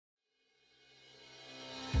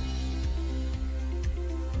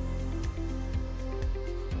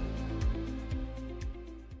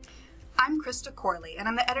I'm Krista Corley, and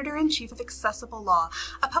I'm the Editor-in-Chief of Accessible Law,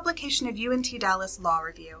 a publication of UNT Dallas Law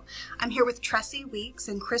Review. I'm here with Tresi Weeks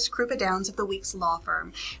and Chris Krupa Downs of the Weeks Law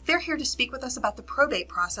Firm. They're here to speak with us about the probate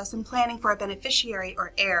process and planning for a beneficiary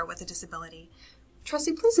or heir with a disability.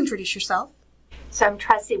 Tresi, please introduce yourself. So I'm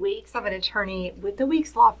Tresi Weeks. I'm an attorney with the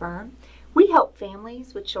Weeks Law Firm. We help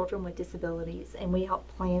families with children with disabilities, and we help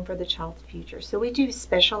plan for the child's future. So we do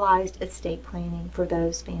specialized estate planning for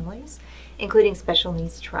those families, including special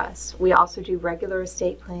needs trusts. We also do regular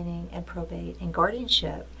estate planning and probate and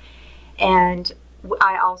guardianship. And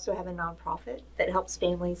I also have a nonprofit that helps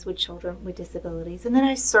families with children with disabilities. And then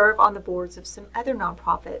I serve on the boards of some other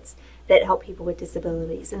nonprofits that help people with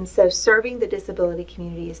disabilities. And so serving the disability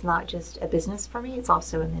community is not just a business for me, it's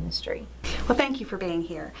also a ministry. Well, thank you for being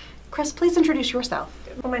here. Chris, please introduce yourself.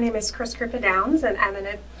 Well, my name is Chris Krupa Downs, and I'm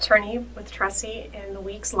an attorney with Tresi in the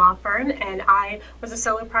Weeks Law Firm, and I was a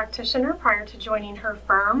solo practitioner prior to joining her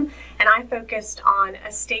firm, and I focused on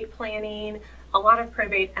estate planning, a lot of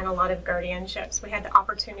probate, and a lot of guardianships. We had the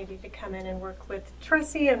opportunity to come in and work with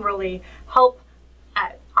Tresi and really help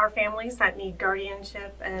our families that need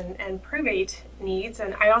guardianship and probate needs,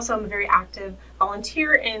 and I also am a very active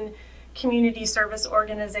volunteer in community service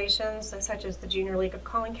organizations such as the Junior League of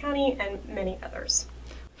Collin County and many others.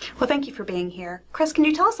 Well, thank you for being here. Chris, can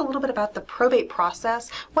you tell us a little bit about the probate process?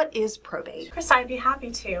 What is probate? Chris, I'd be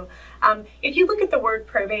happy to. If you look at the word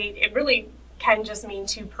probate, it really can just mean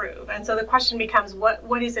to prove. And so the question becomes,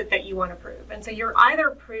 what is it that you want to prove? And so you're either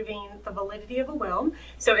proving the validity of a will.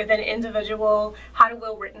 So if an individual had a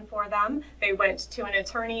will written for them, they went to an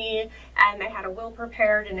attorney and they had a will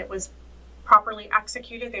prepared and it was properly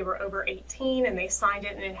executed, they were over 18 and they signed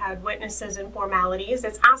it and it had witnesses and formalities,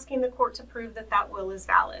 it's asking the court to prove that that will is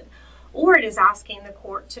valid. Or it is asking the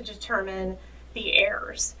court to determine the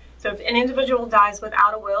heirs. So if an individual dies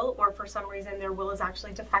without a will, or for some reason their will is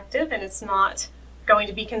actually defective and it's not going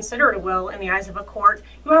to be considered a will in the eyes of a court,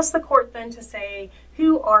 you ask the court then to say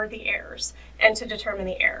who are the heirs and to determine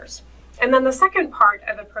the heirs. And then the second part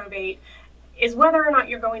of a probate is whether or not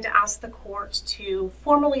you're going to ask the court to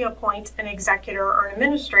formally appoint an executor or an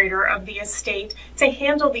administrator of the estate to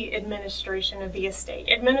handle the administration of the estate.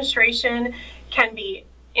 Administration can be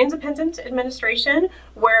independent administration,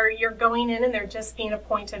 where you're going in and they're just being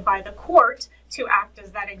appointed by the court to act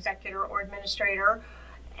as that executor or administrator,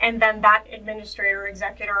 and then that administrator or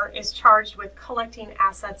executor is charged with collecting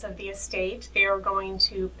assets of the estate. They are going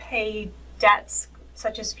to pay debts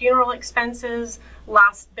such as funeral expenses,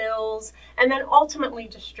 last bills, and then ultimately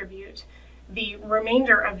distribute the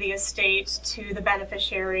remainder of the estate to the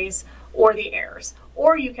beneficiaries or the heirs.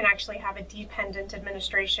 Or you can actually have a dependent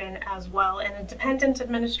administration as well. And a dependent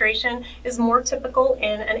administration is more typical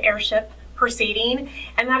in an heirship proceeding,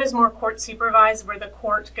 and that is more court supervised, where the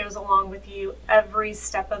court goes along with you every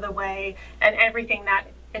step of the way, and everything that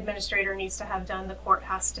administrator needs to have done, the court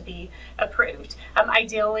has to be approved.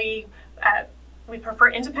 Ideally, we prefer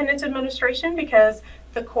independent administration because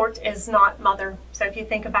the court is not mother. So if you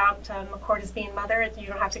think about a court as being mother, you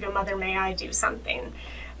don't have to go, mother, may I do something?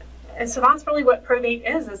 And so that's really what probate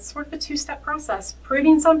is. It's sort of a two-step process,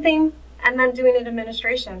 proving something and then doing an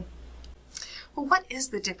administration. Well, what is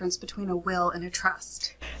the difference between a will and a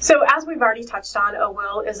trust? So as we've already touched on, a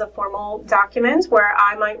will is a formal document where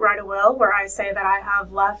I might write a will where I say that I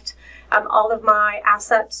have left all of my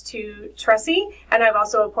assets to Tresi, and I've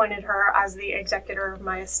also appointed her as the executor of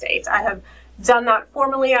my estate. I have done that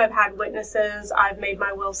formally. I've had witnesses. I've made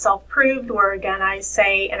my will self-proved, where again I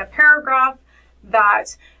say in a paragraph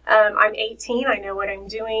that I'm 18, I know what I'm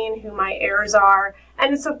doing, who my heirs are,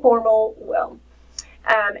 and it's a formal will.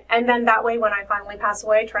 And then that way, when I finally pass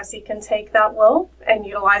away, Tresi can take that will and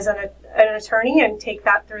utilize an attorney and take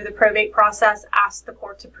that through the probate process, ask the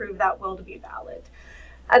court to prove that will to be valid.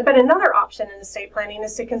 But another option in estate planning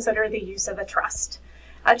is to consider the use of a trust.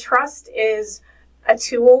 A trust is a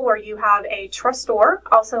tool where you have a trustor,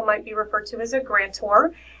 also might be referred to as a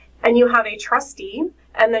grantor, and you have a trustee,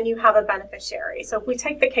 and then you have a beneficiary. So if we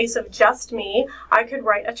take the case of just me, I could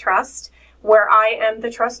write a trust where I am the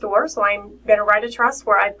trustor. So I'm going to write a trust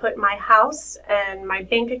where I put my house and my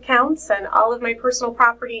bank accounts and all of my personal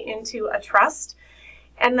property into a trust.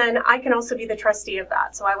 And then I can also be the trustee of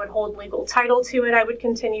that. So I would hold legal title to it. I would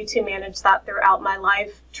continue to manage that throughout my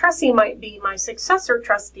life. Tresi might be my successor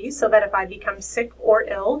trustee, so that if I become sick or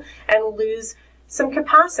ill and lose some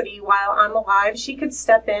capacity while I'm alive, she could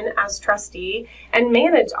step in as trustee and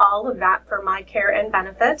manage all of that for my care and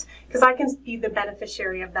benefit, because I can be the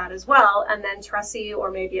beneficiary of that as well. And then Tresi,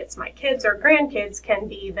 or maybe it's my kids or grandkids, can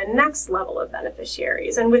be the next level of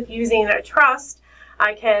beneficiaries. And with using a trust,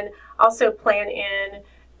 I can also plan in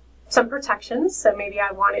some protections. So maybe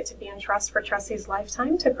I want it to be in trust for Tresi's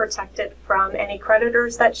lifetime to protect it from any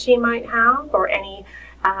creditors that she might have, or any,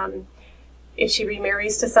 if she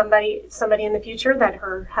remarries to somebody in the future, that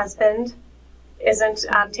her husband isn't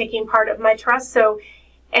taking part of my trust. So,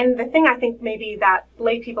 and the thing I think maybe that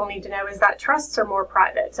lay people need to know is that trusts are more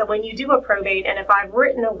private. So when you do a probate, and if I've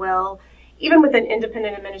written a will, even with an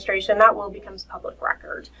independent administration, that will becomes public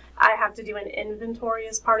record. I have to do an inventory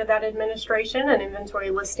as part of that administration, an inventory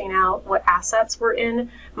listing out what assets were in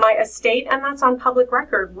my estate, and that's on public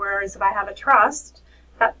record. Whereas if I have a trust,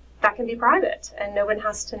 that can be private, and no one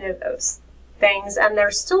has to know those things. And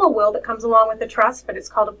there's still a will that comes along with the trust, but it's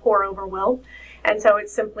called a pour over will. And so it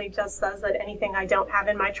simply just says that anything I don't have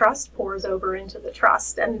in my trust pours over into the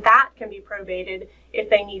trust, and that can be probated if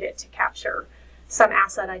they need it to capture some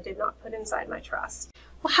asset I did not put inside my trust.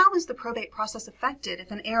 Well, how is the probate process affected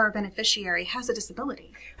if an heir or beneficiary has a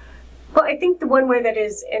disability? Well, I think the one way that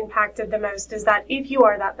is impacted the most is that if you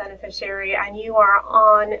are that beneficiary and you are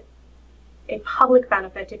on a public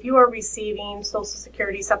benefit, if you are receiving Social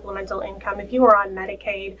Security supplemental income, if you are on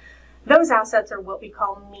Medicaid, those assets are what we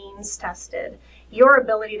call means tested. Your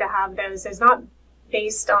ability to have those is not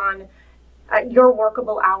based on your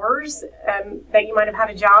workable hours that you might have had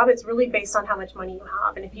a job. It's really based on how much money you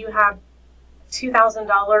have. And if you have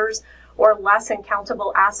 $2,000 or less in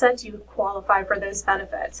countable assets, you qualify for those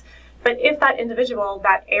benefits. But if that individual,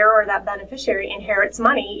 that heir or that beneficiary, inherits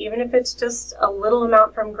money, even if it's just a little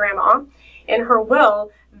amount from grandma, in her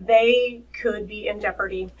will, they could be in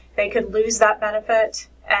jeopardy. They could lose that benefit,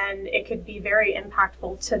 and it could be very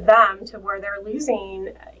impactful to them, to where they're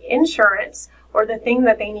losing insurance or the thing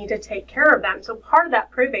that they need to take care of them. So part of that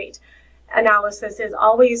probate analysis is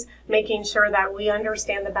always making sure that we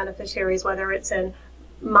understand the beneficiaries, whether it's in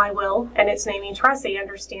my will and it's naming Tresi,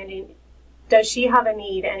 understanding, does she have a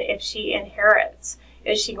need, and if she inherits,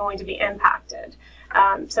 is she going to be impacted?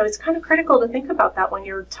 So it's kind of critical to think about that when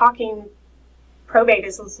you're talking probate,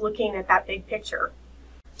 is looking at that big picture.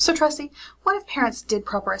 So Tresi, what if parents did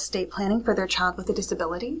proper estate planning for their child with a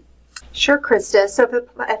disability? Sure, Krista. So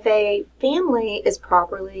if a family is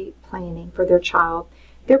properly planning for their child,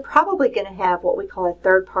 they're probably going to have what we call a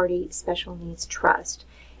third-party special needs trust.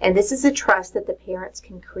 And this is a trust that the parents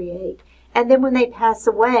can create. And then when they pass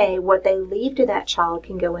away, what they leave to that child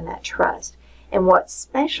can go in that trust. And what's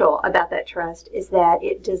special about that trust is that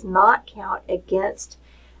it does not count against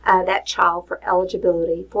that child for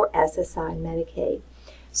eligibility for SSI Medicaid.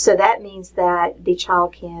 So that means that the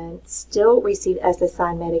child can still receive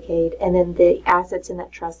SSI Medicaid, and then the assets in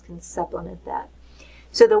that trust can supplement that.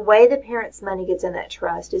 So the way the parents' money gets in that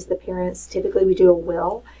trust is the parents, typically we do a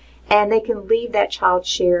will, and they can leave that child's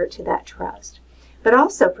share to that trust. But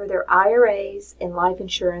also for their IRAs and life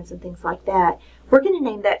insurance and things like that, we're going to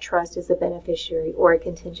name that trust as a beneficiary or a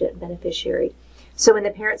contingent beneficiary. So when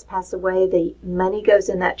the parents pass away, the money goes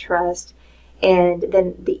in that trust, and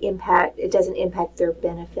then it doesn't impact their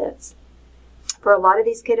benefits. For a lot of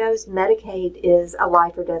these kiddos, Medicaid is a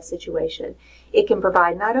life or death situation. It can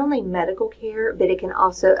provide not only medical care, but it can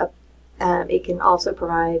also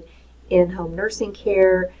provide in-home nursing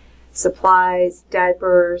care, supplies,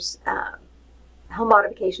 diapers, home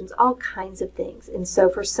modifications, all kinds of things. And so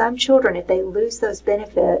for some children, if they lose those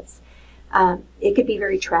benefits, it could be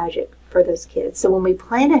very tragic for those kids. So when we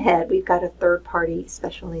plan ahead, we've got a third-party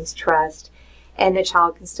special needs trust, and the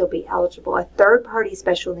child can still be eligible. A third-party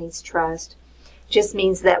special needs trust just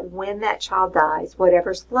means that when that child dies,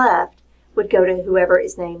 whatever's left would go to whoever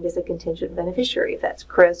is named as a contingent beneficiary, if that's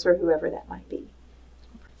Chris or whoever that might be.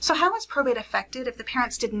 So how is probate affected if the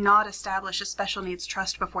parents did not establish a special needs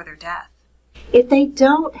trust before their death? If they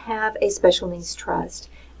don't have a special needs trust,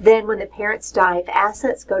 then when the parents die, if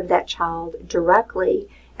assets go to that child directly,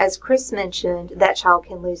 as Chris mentioned, that child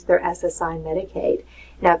can lose their SSI Medicaid.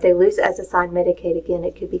 Now, if they lose SSI Medicaid again,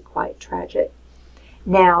 it could be quite tragic.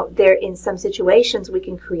 Now, in some situations, we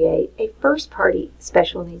can create a first-party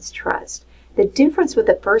special needs trust. The difference with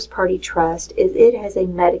a first-party trust is it has a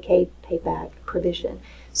Medicaid payback provision.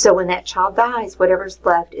 So when that child dies, whatever's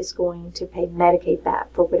left is going to pay Medicaid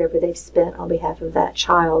back for whatever they've spent on behalf of that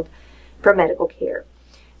child for medical care.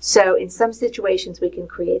 So in some situations, we can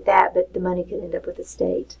create that, but the money can end up with the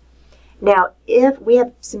state. Now, if we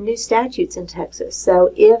have some new statutes in Texas,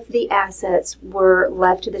 so if the assets were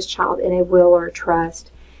left to this child in a will or a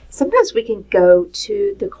trust, sometimes we can go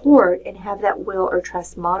to the court and have that will or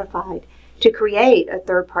trust modified to create a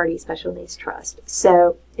third-party special needs trust.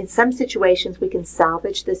 So in some situations, we can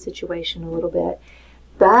salvage the situation a little bit.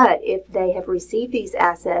 But if they have received these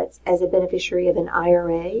assets as a beneficiary of an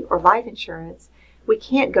IRA or life insurance, we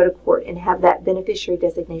can't go to court and have that beneficiary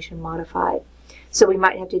designation modified. So we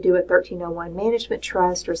might have to do a 1301 management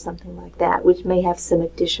trust or something like that, which may have some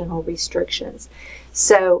additional restrictions.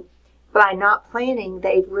 So by not planning,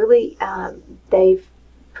 they've really, they've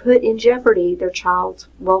put in jeopardy their child's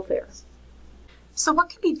welfare. So what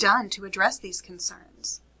can be done to address these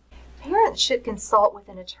concerns? Parents should consult with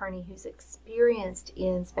an attorney who's experienced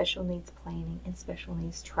in special needs planning and special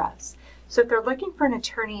needs trusts. So if they're looking for an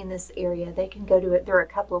attorney in this area, they can go to it. There are a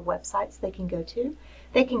couple of websites they can go to.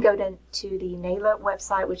 They can go to the NALA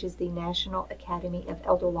website, which is the National Academy of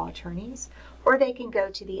Elder Law Attorneys, or they can go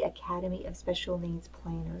to the Academy of Special Needs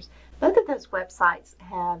Planners. Both of those websites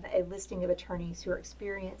have a listing of attorneys who are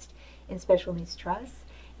experienced in special needs trusts.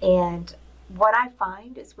 And what I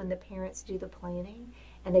find is when the parents do the planning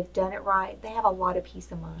and they've done it right, they have a lot of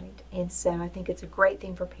peace of mind. And so I think it's a great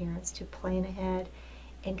thing for parents to plan ahead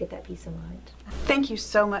and get that peace of mind. Thank you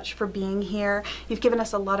so much for being here. You've given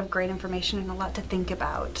us a lot of great information and a lot to think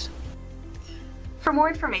about. For more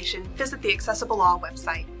information, visit the Accessible Law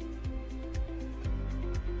website.